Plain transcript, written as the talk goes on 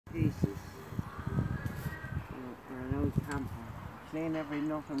pieces. So we're an old camper. Clean every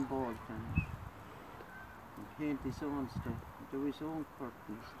nut and bolt and paint his own stuff, do his own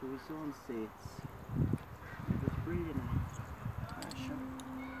curtains, do his own seats. It was brilliant. Sure.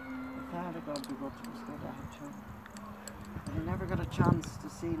 The father God be good to us good at it too. But he never got a chance to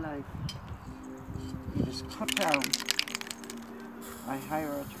see life. He was cut down by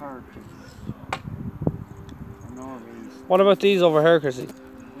higher authorities for no reason. What about these over here, Chrissy?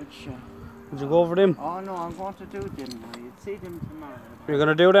 Which, Would you go over them? oh no, I'm going to do them now. You'd see them tomorrow. You're going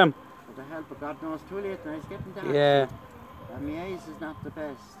to do them? With the help of God knows, too late now, it's getting dark. Yeah. And my eyes is not the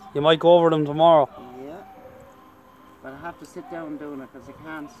best. You might go over them tomorrow. Yeah. But I have to sit down doing it because I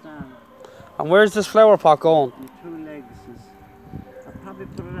can't stand. And where's this flower pot going? My 2 legs is... I'll probably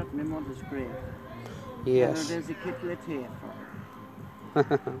put it at my mother's grave. Yes. And there's a kittle of tea for her. It's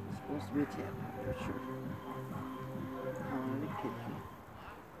supposed to be a tea for sure. Oh, the kittle.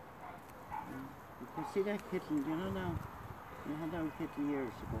 You can see that kittle, do you know now? We had our kittle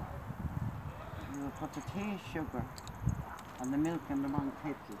years ago. You put the tea, sugar, and the milk in the one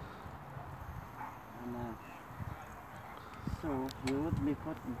kettle. And so you wouldn't be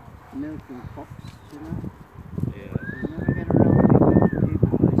putting milk in cups, you know? Yeah. You never get around to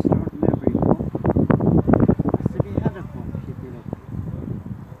people by starting every cup. Because if you had a cup, you'd be like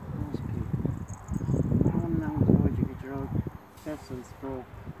most people. Going along the road, you get your old vessels broke.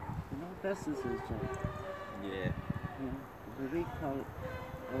 You know what vessels is, Jack? Yeah. What we call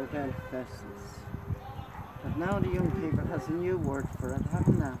Odell vessels. But now the young people has a new word for it,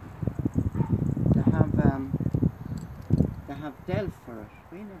 haven't they? They have Delf for it.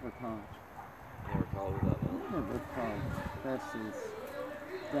 We never call it. Never called it that, no. We never call vessels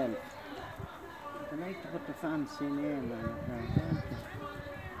Delf. They like to put the fancy name on it now, don't they?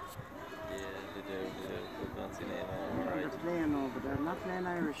 Yeah, they do. Put fancy name on it, They're right? playing over there, not playing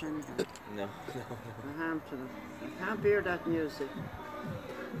Irish anything. No. No harm to them. I can't hear that music.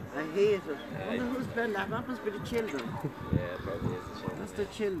 I hate it. I wonder who's playing that. That must be the children. Yeah, probably is the children. That's the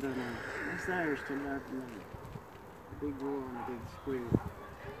children now. That's the Irish to learn now. A big roar and a big squeal.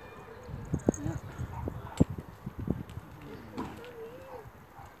 Yeah.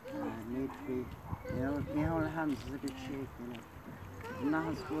 It needs to be, you know, my whole hands is a bit shaky now. Not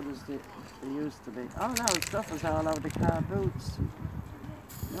as good as they used to be. All that stuff is all over the car boots.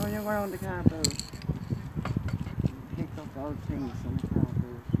 You know, when you go around the car boot, pick up old things in the car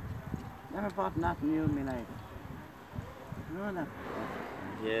boot. Never bought nothing new in my life. You know that?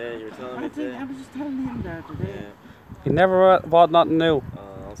 Yeah, you were telling me I today. was just telling him there today. Yeah. You never bought nothing new.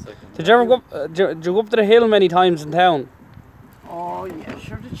 I'll second. Did you ever go did you go up to the hill many times in town? Oh yeah,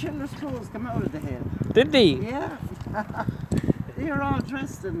 sure the children's clothes come out of the hill. Did they? Yeah. They were all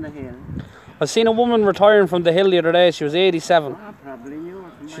dressed in the hill. I seen a woman retiring from the hill the other day. She was 87. I probably knew her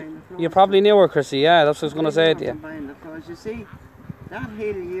from buying the clothes. You probably knew her, Chrissy. Yeah, that's what I was going to say to you. From buying the clothes. You see, that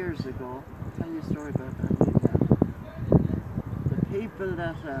hill years ago, I'll tell you a story about that hill now. The people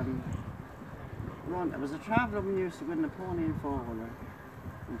that run, there was a traveller who used to go in a pony and four-wheeler,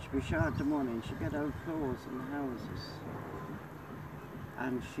 and she'd be short of money, and she'd get out clothes in the houses,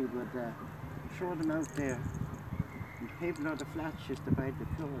 and she would throw them out there, and people out the flats used to buy the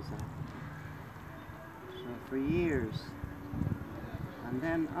clothes out. So for years, and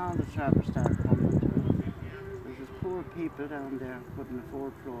then all the travellers started coming to it. There was poor people down there who couldn't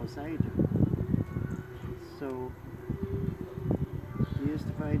afford clothes either. So they used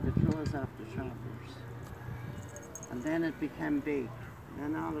to buy the clothes off the travellers. And then it became big.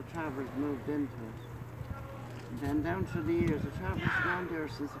 Then all the travellers moved into it. And then down through the years, the travellers down there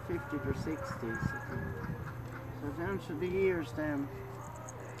since the 50s or 60s. So down through the years then,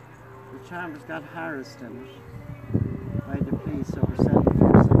 the travellers got harassed in it by the police over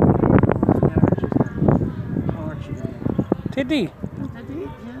self-defense. Did they? They did,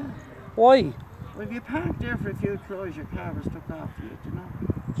 yeah. Why? Well, if you parked there for a few clothes, your car was took off you, you know?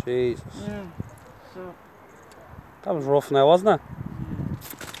 Jesus. Yeah. So, That was rough now, wasn't it?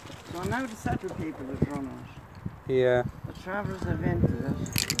 so now the settled people have run it. Yeah. The travellers have entered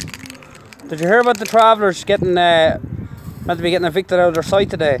it. Did you hear about the travellers getting meant to be getting evicted out of their site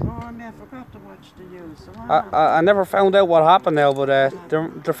today? Oh, I mean, I forgot to watch the news. So I never found out what happened now, but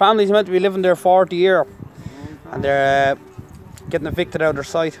their family's meant to be living there 40 years, and they're getting evicted out of their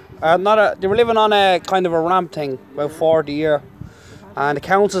site. They were living on a kind of a ramp thing, about 40 years, and the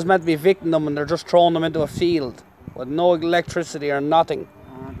council's meant to be evicting them, and they're just throwing them into a field with no electricity or nothing.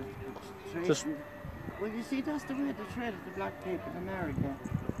 Just. Well, you see, that's the way they treated the black people in America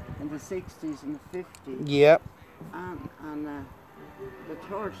in the 60s and the 50s. Yeah. And the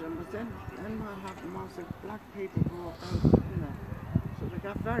torture, but then what happened was that black people grew up out, you know, so the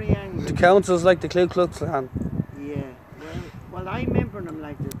got very angry. The council's like the Ku Klux Klan. Yeah, well, I remember them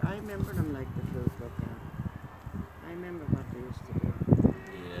like the Ku Klux Klan. I remember what they used to do.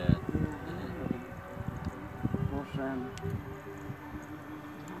 Yeah. But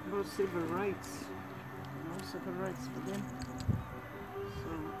about civil rights, civil rights for them. So,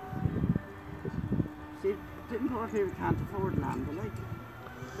 see, didn't Port people can't afford land. They're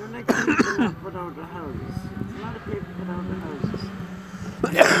like people that put out their houses. A lot of people put out their houses.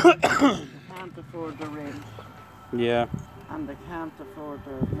 They can't afford the rent. Yeah. And they can't afford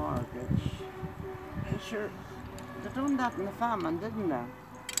their mortgage. And sure, they done that in the famine, didn't they?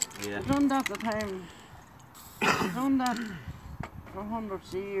 Yeah. They done that the time. They done that for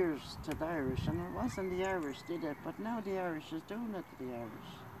hundreds of years to the Irish, and it wasn't the Irish did it, but now the Irish is doing it to the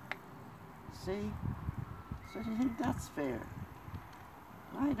Irish. See? So do you think that's fair?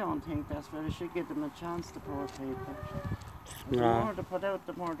 I don't think that's fair. They should give them a chance, the poor people. The No. more they put out,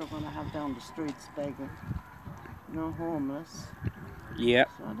 the more they're going to have down the streets begging. Homeless. Yeah.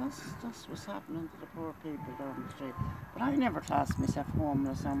 So that's what's happening to the poor people down the street. But I never classed myself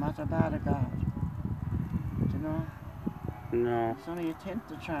homeless, no matter bad or God. Do you know? No. It's only a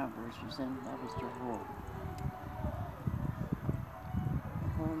tenth of travellers was in, that was their home. A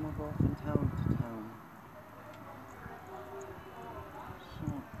home of go from town to town. So,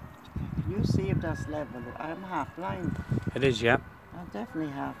 can you see if that's level? I'm half blind. It is, yeah. I'm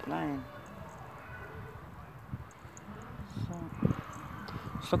definitely half blind. So,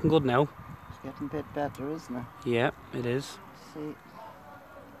 It's looking good now. it's getting a bit better, isn't it? Yeah, it is. See,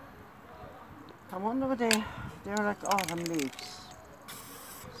 I wonder what they're like autumn leaves.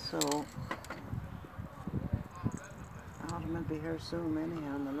 So, autumn will be here soon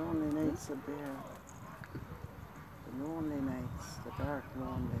anyhow, and the lonely nights will be here. The lonely nights, the dark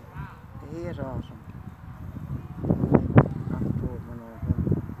lonely. I hate autumn. I like October,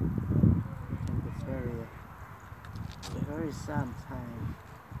 November. I think it's a very sad time.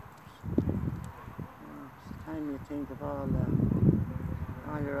 It's the time you think of all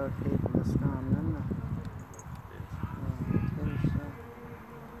your old people that's gone, isn't it? Yeah, it is,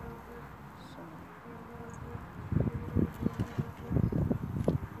 so.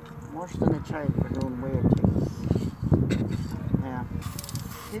 Worse than a child for doing weird things. Yeah.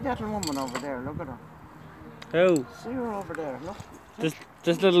 See that woman over there, look at her. Oh, See her over there, look.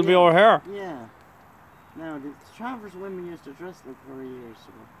 this little bit over here. Yeah. Now, the Travers women used to dress like her years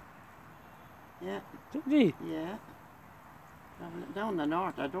ago. Yeah, Did he? yeah. Down the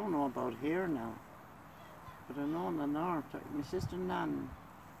north, I don't know about here now. But I know in the north, my sister Nan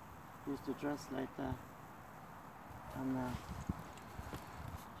used to dress like that. And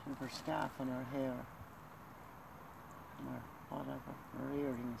she had her scarf and her hair. And her whatever, her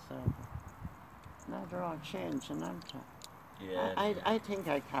earrings. Now they're all changing, aren't they? Yeah. I think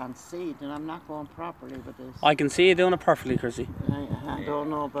I can't see it, and I'm not going properly with this. I can see you doing it perfectly, Chrissy. I don't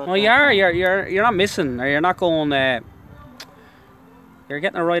know about No, that. you are. You're not missing, or you're not going. You're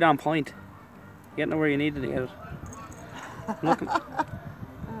getting it right on point. You're getting it where you need to get it. Look.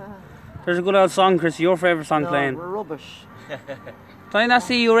 There's a good old song, Chrissy. Your favourite song No, playing. we're rubbish. Did I not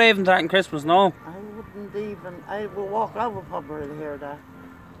see you raving to that in Christmas? No. I wouldn't even. I would walk out of a pub where I'd hear that.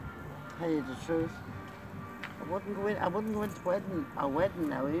 Tell you the truth. I wouldn't go in. I wouldn't go into a wedding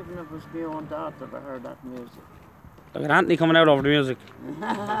now, even if it was my own daughter if I heard that music. Look at Anthony coming out over the music.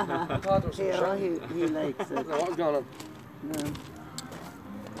 Yeah, he likes it. What's going on? No.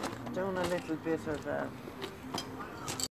 Doing a little bit of